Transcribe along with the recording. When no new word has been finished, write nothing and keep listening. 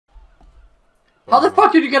How the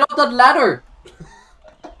fuck did you get up that ladder?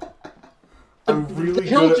 I'm really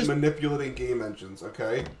good at manipulating game engines,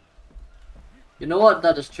 okay? You know what?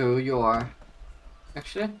 That is true. You are.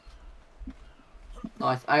 Actually.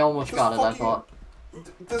 No, I almost got it, I thought.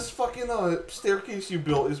 This fucking staircase you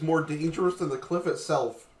built is more dangerous than the cliff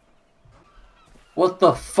itself. What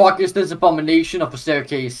the fuck is this abomination of a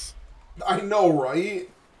staircase? I know, right?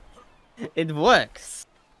 It works.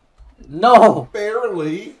 No!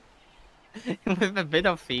 Barely. With a bit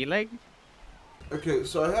of feeling. Okay,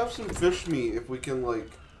 so I have some fish meat if we can, like,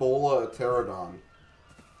 bola a pterodon.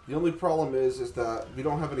 The only problem is that we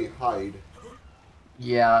don't have any hide.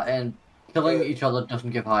 Yeah, and killing each other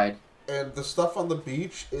doesn't give hide. And the stuff on the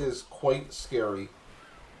beach is quite scary.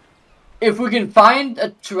 If we can find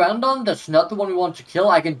a pterodon that's not the one we want to kill,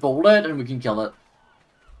 I can bola it and we can kill it.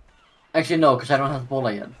 Actually, no, because I don't have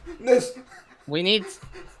bola yet. This. We need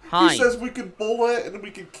hide. He says we can bola it and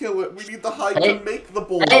we can kill it. We need the hide to make the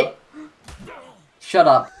bola. Hey. Shut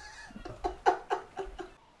up.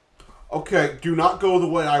 Okay, do not go the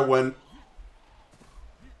way I went.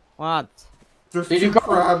 What? There's two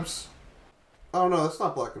crabs. Oh no, that's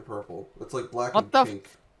not black and purple. It's like black and pink.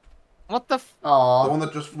 What the f- Aww. The one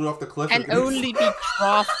that just flew off the cliff. Can only be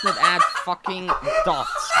crafted at fucking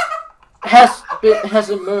dots. Has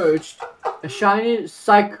emerged a shiny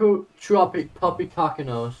psychotropic puppy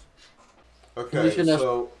cockinose. Okay,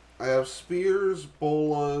 so I have spears,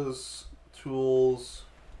 bolas, tools.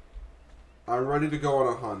 I'm ready to go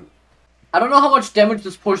on a hunt. I don't know how much damage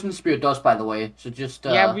this poison spear does, by the way. So just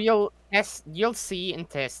yeah, you'll see and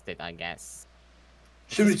test it, I guess.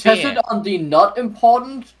 Should we test it on the not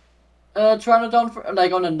important Pteranodon,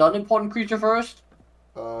 like on a non-important creature first?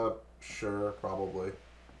 Sure, probably.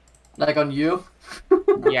 Like on you?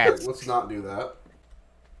 Yes. Okay, let's not do that.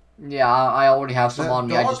 Yeah, I already have some on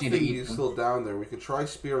me. I just need to eat them. Still down there. We could try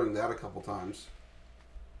spearing that a couple times.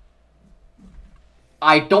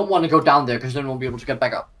 I don't want to go down there because then we'll be able to get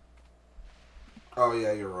back up. Oh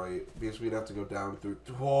yeah, you're right. Because we'd have to go down through.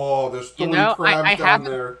 Oh, there's 3 crabs down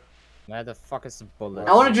there. Where the fuck is the bullet?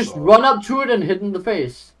 I want to just run up to it and hit in the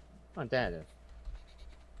face. Oh, there it is.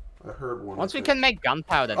 I heard one. Once we can make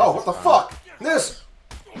gunpowder. Oh, what the fuck? This.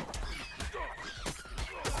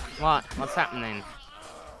 What? What's happening?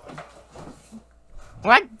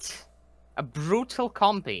 What? A brutal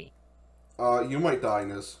compy. You might die,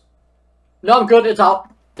 Nis. No, I'm good. It's out.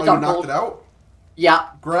 It's you out knocked cold. it out? Yeah.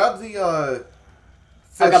 Grab the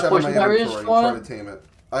fish I got out of my berries inventory and for try it? to tame it.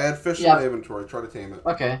 I had fish in my inventory. Try to tame it.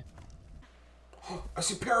 Okay. I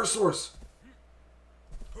see parasaurs.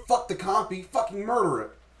 Fuck the compy. Fucking murder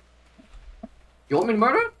it. You want me to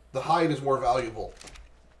murder it? The hide is more valuable.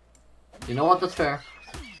 You know what? That's fair.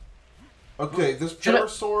 Okay, this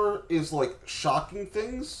parasaur is like shocking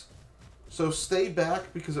things. So stay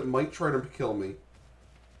back because it might try to kill me.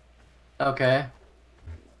 Okay.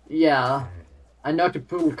 Yeah. I knocked a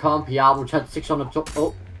brutal compy out, which had 600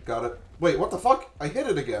 Oh. Got it. Wait, what the fuck? I hit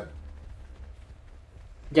it again.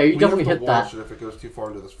 Yeah, you definitely hit that. Watch it if it goes too far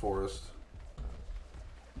into this forest.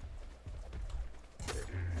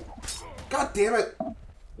 God damn it!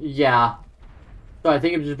 Yeah. So I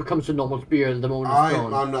think it just becomes a normal spear the moment it's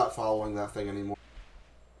thrown. I'm not following that thing anymore.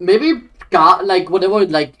 Maybe, whatever,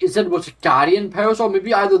 is it was a Guardian Parasaur?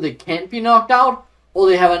 Maybe either they can't be knocked out, or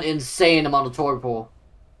they have an insane amount of torpor.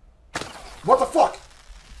 What the fuck?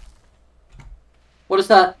 What is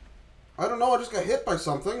that? I don't know, I just got hit by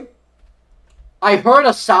something. I heard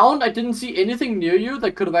a sound, I didn't see anything near you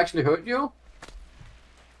that could have actually hurt you.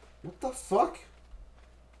 What the fuck?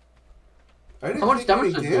 I didn't take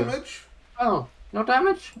any damage. Oh, no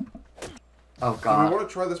damage? Oh god. Do you want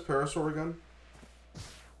to try this parasaur again?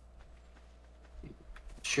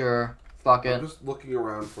 Sure. Fuck it. I'm just looking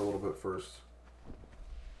around for a little bit first.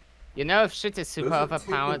 You know if shit is super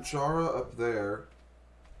overpowered. Jara up there.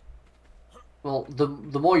 Well, the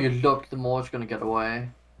more you look, the more it's gonna get away.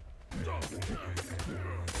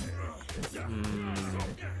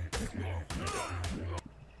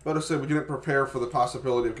 Let us say we didn't prepare for the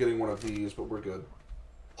possibility of getting one of these, but we're good.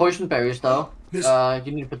 Poison berries, though. Miss,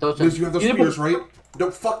 you need to put those in. Miss, you have those spears, right?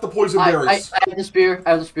 Don't fuck the poison berries. I have the spear.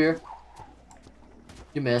 I have the spear.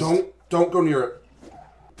 You missed. Don't go near it.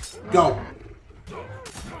 Go.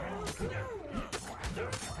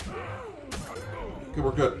 Okay,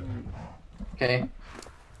 we're good. Okay.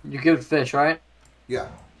 You give fish, right? Yeah.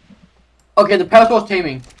 Okay, the Parasaur's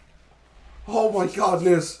taming. Oh my god,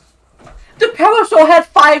 Nis. The Parasaur had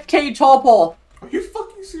 5k torpor! Are you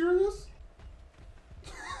fucking serious?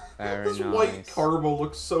 This nice. white carbo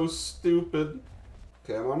looks so stupid.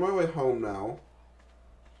 Okay, I'm on my way home now.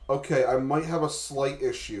 Okay, I might have a slight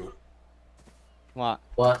issue. What?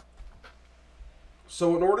 What?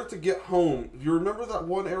 So in order to get home, you remember that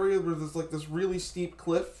one area where there's like this really steep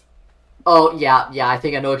cliff? Oh, yeah, I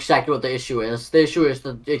think I know exactly what the issue is. The issue is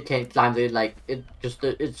that it can't climb it, like,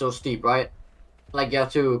 it's so steep, right? Like, you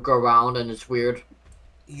have to go around and it's weird.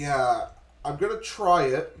 Yeah, I'm gonna try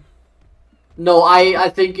it. No, I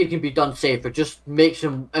think it can be done safer. Just make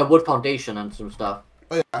some a wood foundation and some stuff.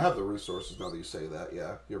 Oh yeah, I have the resources now that you say that,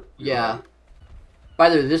 yeah. You're Yeah. right. By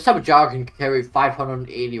the way, this type of jar can carry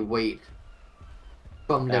 580 weight.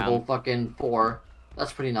 From Damn. level fucking 4.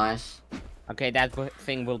 That's pretty nice. Okay, that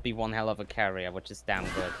thing will be one hell of a carrier, which is damn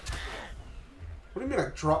good. What do you mean I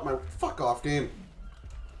dropped my... Fuck off, game.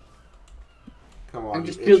 Come on, I you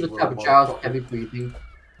just feel itchy the type of little jar's motherfucker. heavy breathing.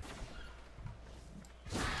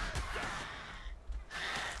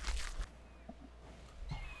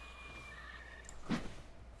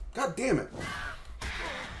 God damn it.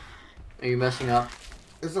 Are you messing up?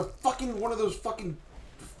 It's a fucking one of those fucking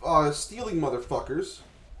stealing motherfuckers.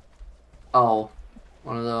 Oh.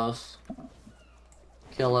 One of those.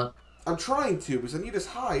 Kill it. I'm trying to because I need his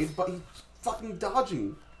hide, but he's fucking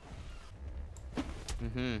dodging.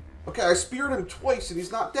 Mm-hmm. Okay, I speared him twice and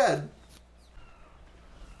he's not dead.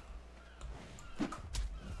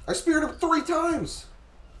 I speared him 3 times!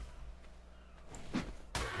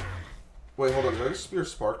 Wait, hold on. Did I just spear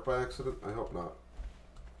Spark by accident? I hope not.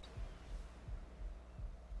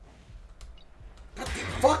 God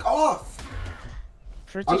damn, fuck off!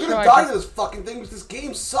 Pretty I'm sure gonna I die just... to this fucking thing because this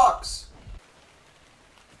game sucks!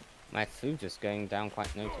 My food is going down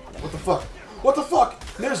quite notably. What the fuck? What the fuck?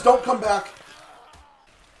 Niz, don't come back!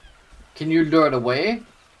 Can you lure it away?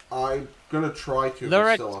 I'm gonna try to if Lure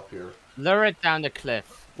it's it. still up here. Lure it down the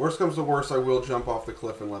cliff. Worst comes to worst, I will jump off the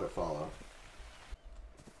cliff and let it follow.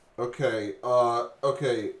 Okay,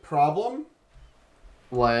 okay, problem?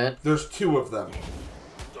 What? There's 2 of them.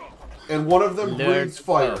 And one of them breathes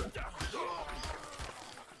fire.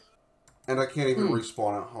 And I can't even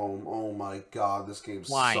respawn at home. Oh my god, this game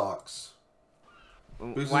sucks.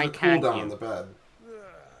 Because Why there's a can't cooldown you? on the bed.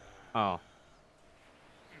 Oh.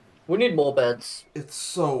 We need more beds. It's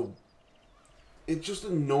so... It's just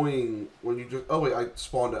annoying when you just... Oh wait, I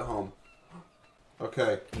spawned at home.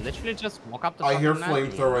 Okay. Literally just walk up the I hear fucking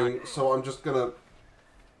mountain. flamethrowing, so I'm just gonna...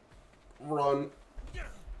 run.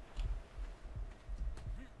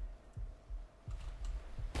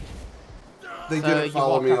 They So didn't you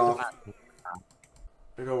follow walk me up the off. mountain.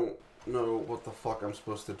 I don't know what the fuck I'm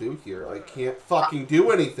supposed to do here. I can't fucking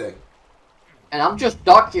do anything. And I'm just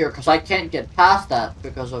stuck here because I can't get past that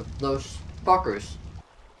because of those fuckers.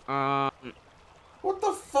 What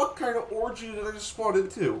the fuck kind of orgy did I just spawn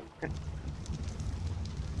into?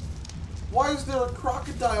 Why is there a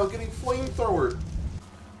crocodile getting flamethrowered?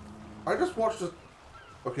 I just watched a...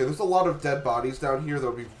 Okay, there's a lot of dead bodies down here that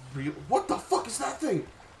would be real... What the fuck is that thing?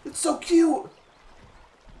 It's so cute!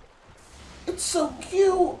 It's so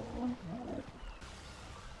cute!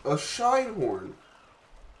 A shine horn.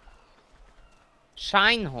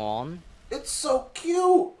 Shinehorn? It's so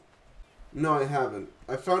cute! No, I haven't.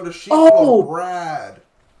 I found a sheep Oh! called Brad.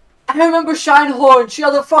 I remember Shinehorn. She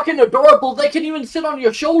are fucking adorable. They can even sit on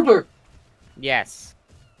your shoulder. Yes.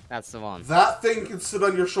 That's the one. That thing can sit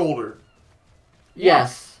on your shoulder.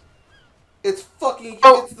 Yes. It's fucking...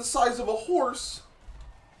 Oh. It's the size of a horse.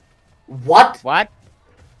 What? What?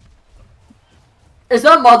 Is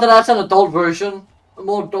that mod that's an adult version? A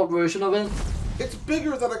more adult version of it? It's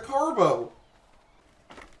bigger than a carbo.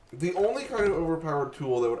 The only kind of overpowered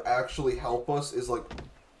tool that would actually help us is like...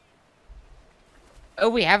 Oh,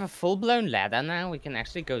 we have a full-blown ladder now? We can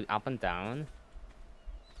actually go up and down?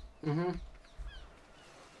 Mm-hmm.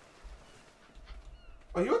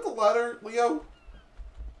 Are you at the ladder, Leo?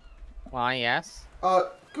 Why, yes.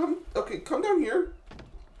 Come down here.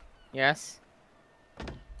 Yes.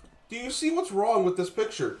 Do you see what's wrong with this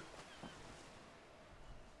picture?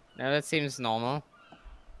 No, that seems normal.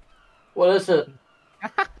 What is it?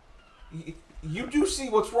 You do see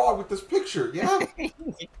what's wrong with this picture, yeah?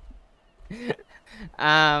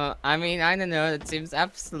 I mean, I don't know. It seems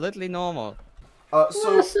absolutely normal.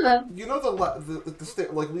 So Listen. you know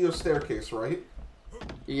like Leo's staircase, right?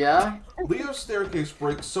 Yeah? Leo's staircase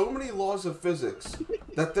breaks so many laws of physics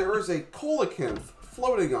that there is a coelacanth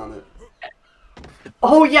floating on it.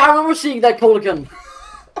 Oh yeah, I remember seeing that Colican.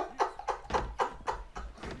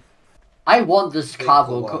 I want this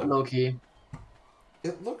carbo, Hello. low-key.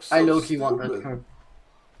 It looks so I low-key want that carbo.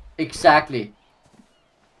 Exactly.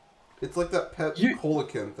 It's like that pet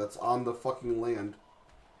coelacanth that's on the fucking land.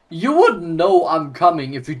 You would know I'm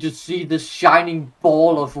coming if you just see this shining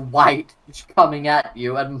ball of white coming at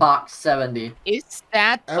you at Mach 70. Is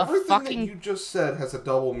that Everything a fucking... that you just said has a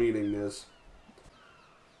double meaning, Niz.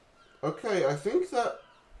 Okay, I think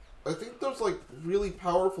those like really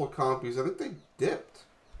powerful compies, I think they dipped.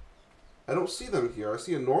 I don't see them here. I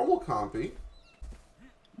see a normal compy.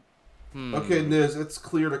 Okay, Niz, it's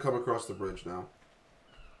clear to come across the bridge now.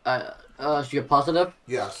 So you're positive?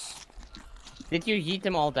 Yes. Did you yeet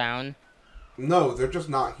them all down? No, they're just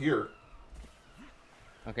not here.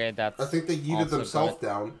 Okay, that's. I think they yeeted themselves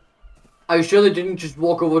down. Are you sure they didn't just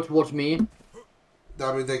walk over towards me?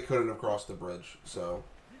 I mean, they couldn't have crossed the bridge, so.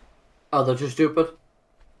 Oh, they're too stupid?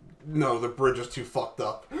 No, the bridge is too fucked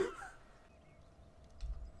up.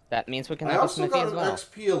 That means we can I have a also smithy got as an well.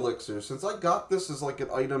 XP elixir. Since I got this as like an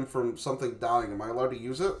item from something dying, am I allowed to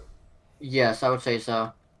use it? Yes, I would say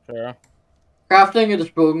so. Sure. Crafting it is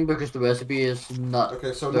broken because the recipe is not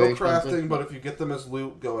Okay, so very no crafting, expensive. but if you get them as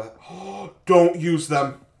loot, go ahead. Don't use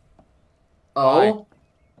them! Oh?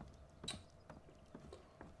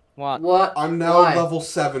 What? What? I'm now Why? level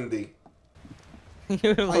 70. You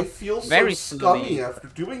I look feel very so scummy silly. after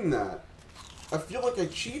doing that. I feel like I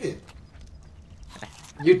cheated.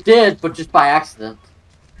 You did, but just by accident.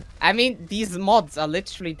 I mean, these mods are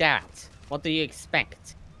literally that. What do you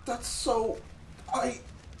expect? That's so...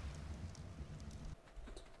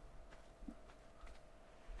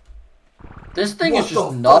 This thing What is the just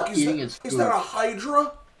fuck not is eating that? its food. Is that a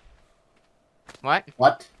Hydra? What?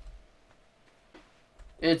 What?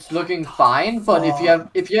 It's looking fine, but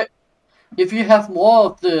if you have more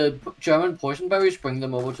of the German poison berries, bring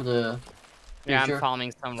them over to the Yeah, future. I'm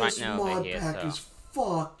farming some right This now over mod here, pack so. is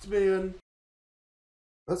fucked, man.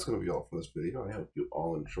 That's going to be all for this video. I hope you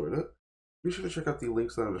all enjoyed it. Be sure to check out the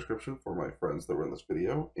links down in the description for my friends that were in this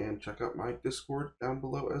video, and check out my Discord down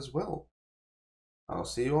below as well. I'll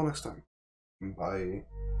see you all next time. Bye.